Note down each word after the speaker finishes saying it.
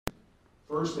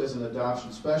first as an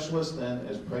adoption specialist, then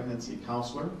as pregnancy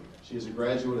counselor. She is a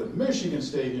graduate of Michigan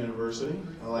State University,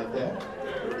 I like that,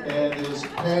 and is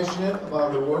passionate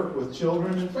about her work with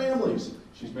children and families.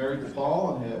 She's married to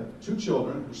Paul and has 2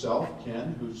 children herself,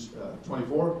 Ken, who's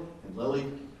 24, and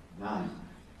Lily, 9.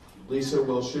 Lisa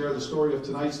will share the story of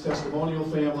tonight's testimonial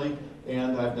family,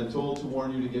 and I've been told to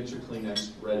warn you to get your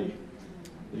Kleenex ready.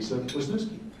 Lisa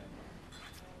Wisniewski.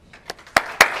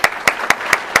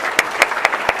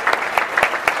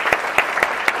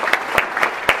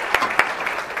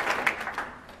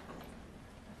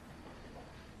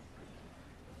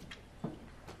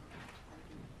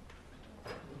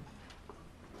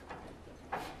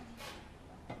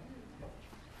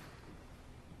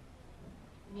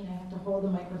 Hold the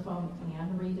microphone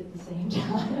and read at the same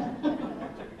time.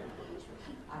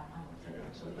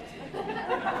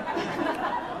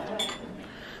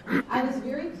 I was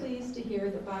very pleased to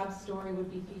hear that Bob's story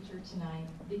would be featured tonight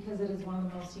because it is one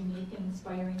of the most unique and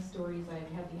inspiring stories I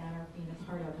have had the honor of being a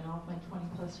part of in all of my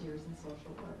 20-plus years in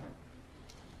social work.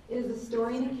 It is a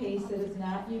story in a case that is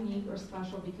not unique or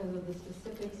special because of the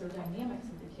specifics or dynamics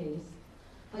of the case.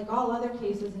 Like all other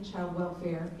cases in child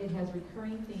welfare, it has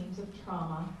recurring themes of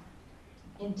trauma,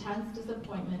 intense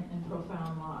disappointment, and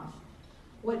profound loss.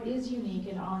 What is unique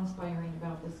and awe-inspiring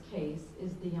about this case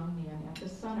is the young man at the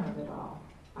center of it all,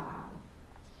 Bob.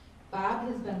 Bob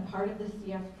has been part of the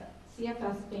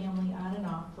CFS family on and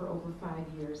off for over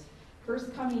 5 years,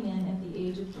 first coming in at the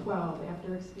age of 12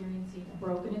 after experiencing a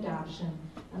broken adoption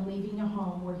and leaving a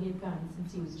home where he had been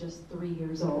since he was just 3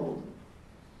 years old.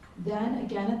 Then,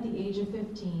 again at the age of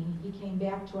 15, he came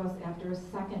back to us after a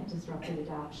second disrupted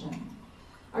adoption.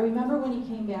 I remember when he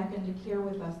came back into care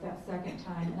with us that second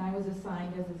time, and I was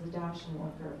assigned as his adoption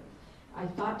worker. I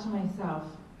thought to myself,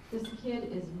 this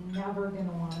kid is never going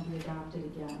to want to be adopted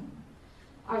again.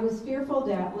 I was fearful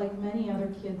that, like many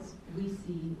other kids we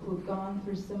see who have gone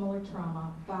through similar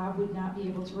trauma, Bob would not be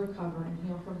able to recover and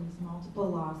heal from these multiple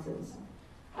losses.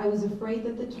 I was afraid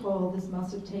that the toll this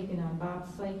must have taken on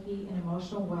Bob's psyche and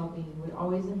emotional well-being would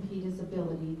always impede his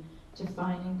ability to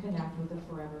find and connect with a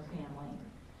forever family.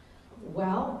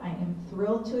 Well, I am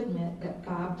thrilled to admit that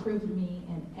Bob proved me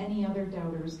and any other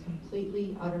doubters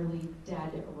completely, utterly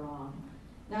dead wrong.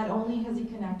 Not only has he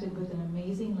connected with an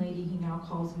amazing lady he now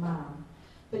calls Mom,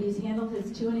 but he's handled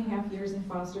his 2.5 years in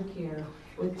foster care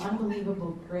with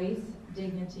unbelievable grace,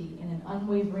 dignity, and an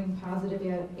unwavering positive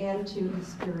attitude and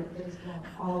spirit that has blown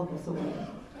all of us away.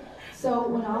 So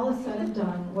when all is said and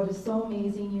done, what is so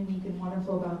amazing, unique, and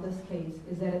wonderful about this case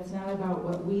is that it's not about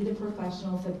what we, the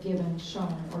professionals, have given,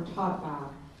 shown, or taught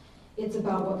Bob. It's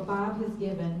about what Bob has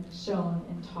given, shown,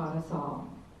 and taught us all.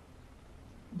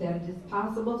 That it is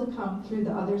possible to come through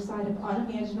the other side of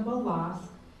unimaginable loss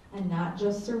and not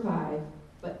just survive,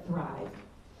 but thrive.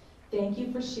 Thank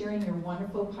you for sharing your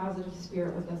wonderful, positive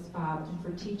spirit with us, Bob, and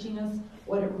for teaching us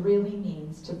what it really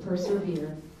means to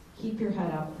persevere, keep your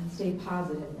head up, and stay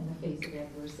positive in the face of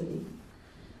adversity.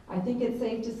 I think it's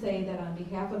safe to say that on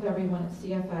behalf of everyone at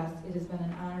CFS, it has been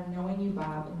an honor knowing you,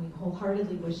 Bob, and we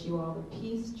wholeheartedly wish you all the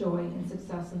peace, joy, and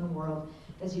success in the world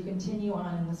as you continue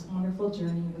on in this wonderful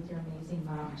journey with your amazing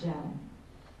mom, Jen.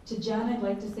 To Jen, I'd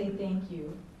like to say thank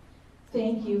you.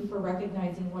 Thank you for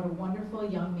recognizing what a wonderful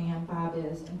young man Bob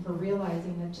is and for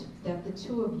realizing that the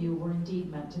two of you were indeed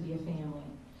meant to be a family.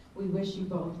 We wish you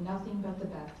both nothing but the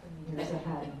best in the years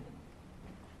ahead.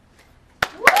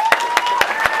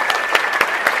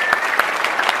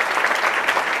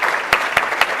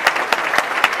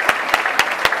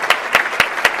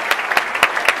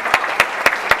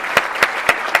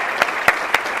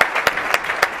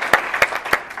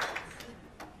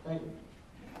 Thank you.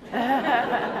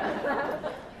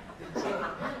 So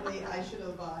apparently I should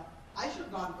have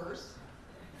gone first.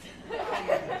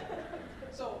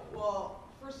 Well,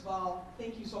 first of all,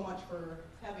 thank you so much for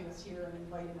having us here and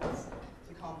inviting us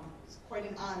to come. It's quite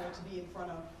an honor to be in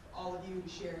front of all of you to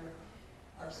share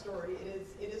our story.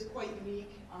 It is quite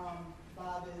unique.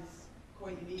 Bob is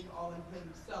quite unique all in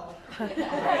himself. So I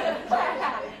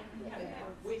kind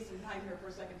of waste some time here for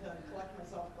a second to collect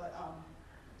myself, but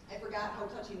I forgot how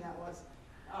touching that was.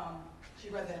 She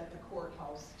read that at the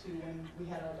courthouse too, when we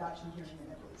had our adoption hearing,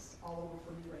 and it was all over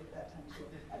for me right at that time too.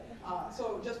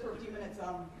 So just for a few minutes,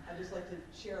 I'd just like to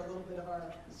share a little bit of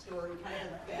our story, kind of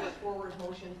in a fast forward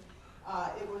motion.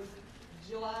 It was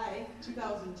July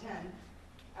 2010.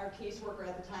 Our caseworker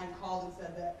at the time called and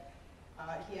said that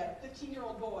he had a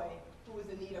 15-year-old boy who was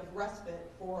in need of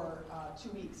respite for 2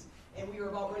 weeks, and we were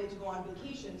about ready to go on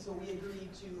vacation, so we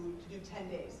agreed to do 10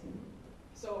 days.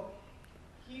 So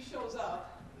he shows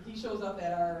up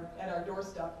at our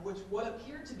doorstep, which would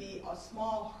appear to be a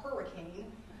small hurricane.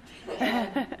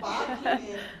 And Bob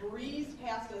came in, breezed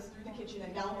past us through the kitchen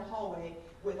and down the hallway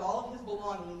with all of his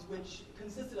belongings, which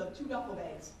consisted of 2 duffel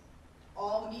bags,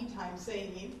 all the meantime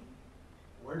saying,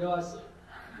 "Where do I sleep?"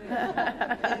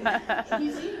 And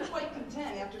he seemed quite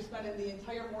content after spending the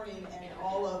entire morning and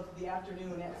all of the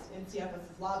afternoon in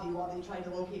CFS's lobby while they tried to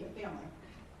locate a family.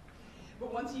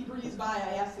 But once he breezed by,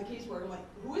 I asked the caseworker, I'm like,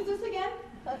 "Who is this again?"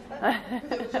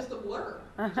 Because it was just a blur.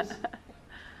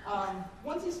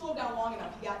 Once he slowed down long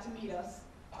enough, he got to meet us,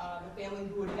 the family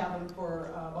who would have him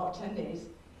for about 10 days,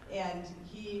 and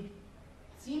he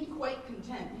seemed quite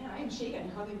content. Man, I am shaking. I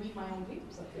can hardly read my own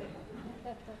papers up here.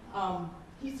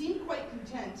 He seemed quite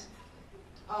content,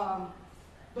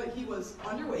 but he was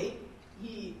underweight.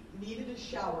 He needed a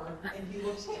shower, and he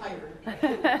looked tired. But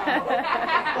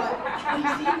he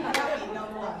seemed happy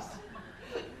nonetheless.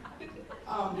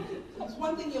 There's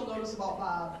one thing you'll notice about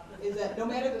Bob is that no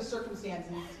matter the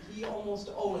circumstances, he almost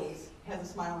always has a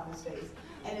smile on his face.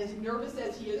 And as nervous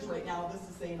as he is right now, this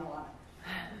is saying a lot.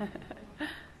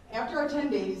 After our 10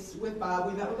 days with Bob,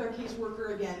 we met with our caseworker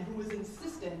again, who was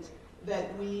insistent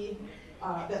that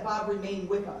that Bob remain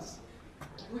with us.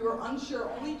 We were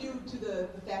unsure only due to the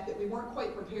fact that we weren't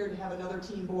quite prepared to have another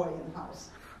teen boy in the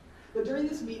house. But during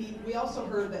this meeting, we also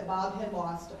heard that Bob had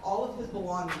lost all of his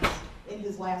belongings in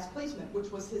his last placement,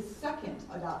 which was his second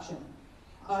adoption.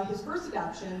 His first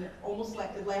adoption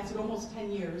lasted almost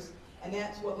 10 years, and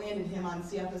that's what landed him on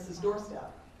CFS's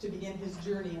doorstep to begin his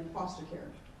journey in foster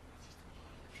care.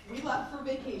 We left for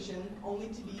vacation only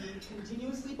to be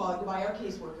continuously bugged by our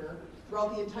caseworker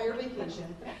throughout the entire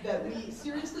vacation that we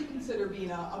seriously consider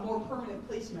being a more permanent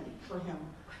placement for him.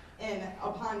 And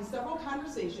upon several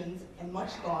conversations and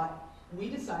much thought, we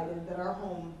decided that our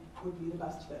home would be the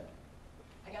best fit.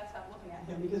 I gotta stop looking at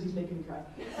him because he's making me cry.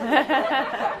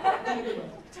 In a good way.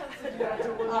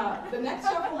 The next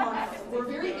several months were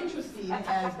very interesting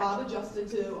as Bob adjusted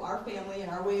to our family and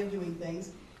our way of doing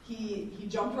things. He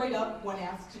jumped right up when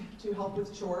asked to help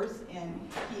with chores, and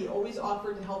he always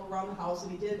offered to help around the house,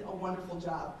 and he did a wonderful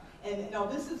job. And now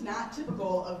this is not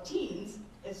typical of teens,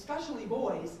 especially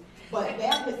boys, but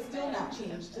that has still not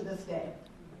changed to this day.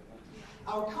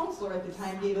 Our counselor at the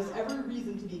time gave us every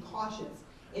reason to be cautious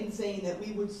in saying that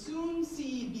we would soon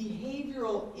see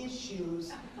behavioral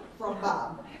issues from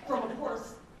Bob, from, of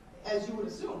course, as you would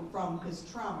assume, from his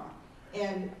trauma.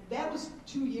 And that was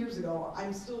 2 years ago.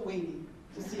 I'm still waiting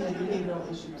to see the behavioral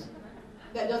issues.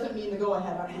 That doesn't mean to go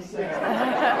ahead, I'm just saying.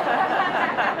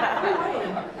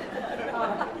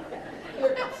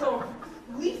 So,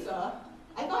 Lisa,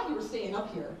 I thought you were staying up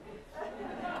here.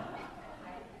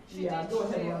 Yeah, go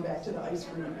ahead and run back to the ice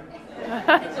cream.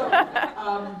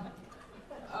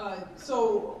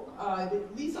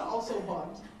 Lisa also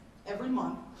bugged every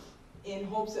month in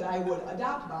hopes that I would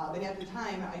adopt Bob. And at the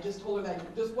time, I just told her that I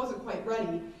just wasn't quite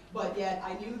ready, but yet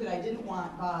I knew that I didn't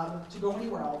want Bob to go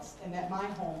anywhere else and that my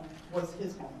home was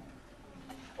his home.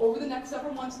 Over the next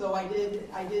several months, though, I did,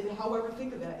 however,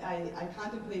 think of it. I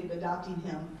contemplated adopting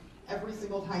him every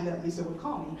single time that Lisa would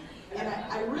call me. And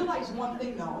I realized one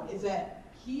thing, though, is that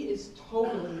he is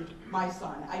totally my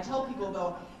son. I tell people,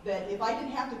 though, that if I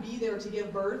didn't have to be there to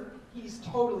give birth, he's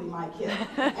totally my kid.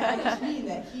 And I just mean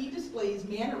that he displays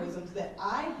mannerisms that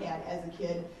I had as a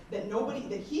kid that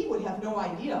he would have no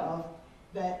idea of,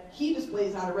 that he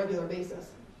displays on a regular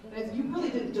basis. And you really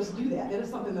didn't just do that. That is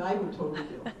something that I would totally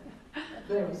do.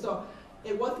 But anyway, so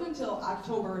it wasn't until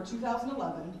October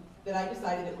 2011 that I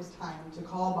decided it was time to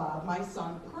call Bob my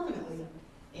son permanently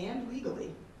and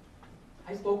legally.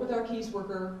 I spoke with our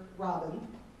caseworker, Robin,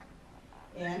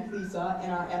 and Lisa,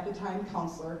 and our at the time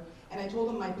counselor, and I told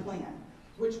them my plan,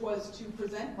 which was to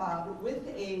present Bob with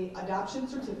an adoption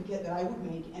certificate that I would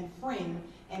make and frame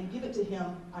and give it to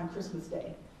him on Christmas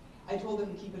Day. I told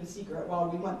them to keep it a secret while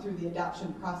we went through the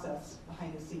adoption process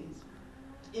behind the scenes,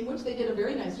 in which they did a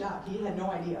very nice job. He had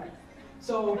no idea.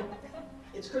 So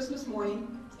it's Christmas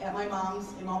morning at my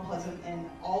mom's in Mount Pleasant, and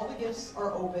all the gifts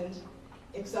are opened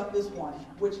except this one,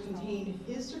 which contained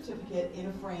his certificate in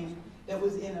a frame that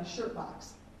was in a shirt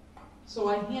box. So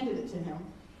I handed it to him,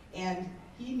 and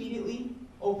he immediately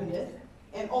opened it.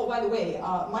 And oh, by the way,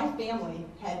 my family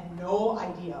had no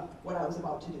idea what I was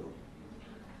about to do.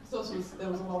 So it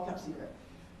was a well-kept secret.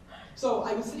 So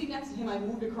I was sitting next to him. I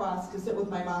moved across to sit with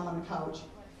my mom on the couch,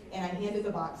 and I handed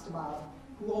the box to Bob,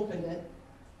 who opened it.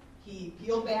 He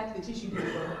peeled back the tissue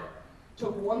paper,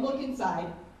 took one look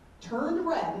inside, turned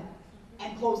red,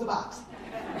 and closed the box.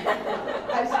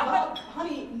 I said, "Well,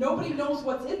 honey, nobody knows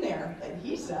what's in there." And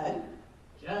he said,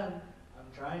 "Jen,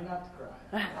 I'm trying not to cry."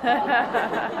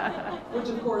 Which,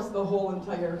 of course, the whole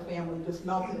entire family just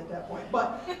melted at that point.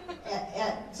 But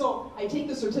so I take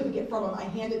the certificate from him, I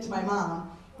hand it to my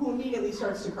mom, who immediately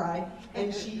starts to cry,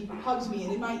 and she hugs me,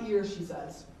 and in my ear she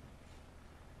says,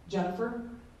 "Jennifer,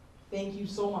 thank you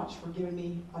so much for giving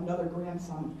me another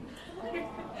grandson."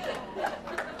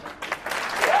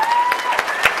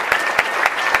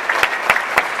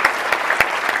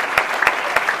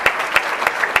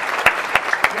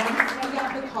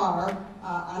 Car,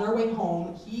 on our way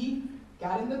home, he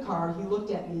got in the car, he looked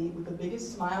at me with the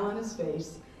biggest smile on his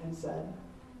face and said,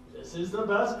 "This is the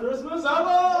best Christmas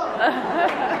ever!"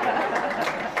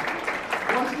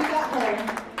 Once we got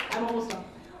home, I'm almost done.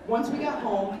 Once we got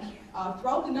home,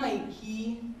 throughout the night,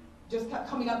 he just kept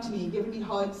coming up to me, giving me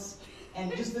hugs,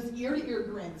 and just this ear-to-ear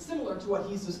grin, similar to what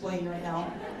he's displaying right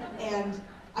now. And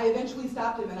I eventually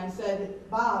stopped him and I said,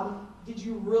 "Bob, did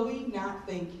you really not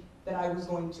think that I was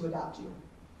going to adopt you?"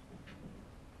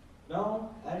 No,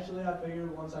 actually I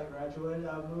figured once I graduated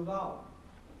I would move out.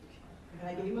 And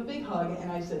I gave him a big hug, and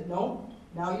I said, "No,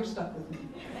 now you're stuck with me."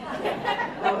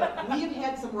 Now, we have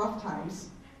had some rough times.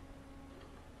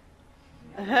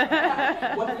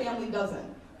 What family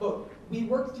doesn't? But we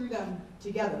worked through them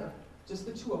together, just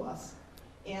the two of us.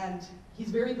 And he's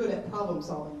very good at problem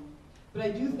solving. But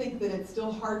I do think that it's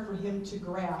still hard for him to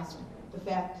grasp the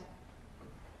fact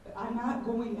that I'm not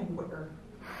going anywhere.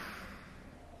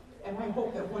 And I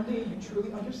hope that one day you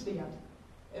truly understand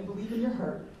and believe in your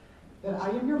heart that I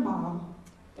am your mom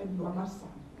and you are my son.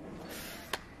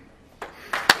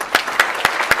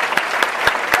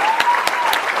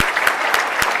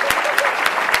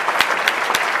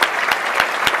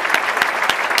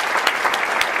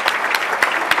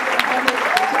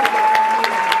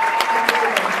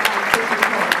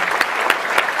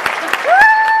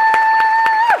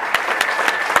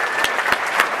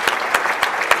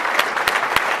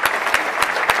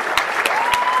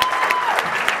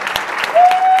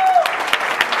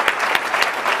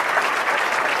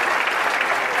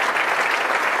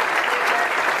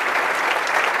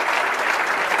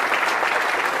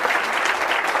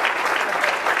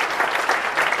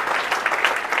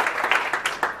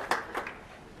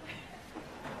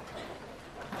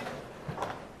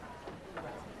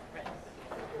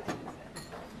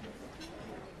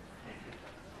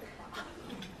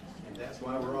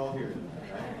 Why we're all here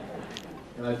tonight, right?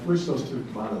 And I wish those two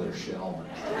would come out of their shell.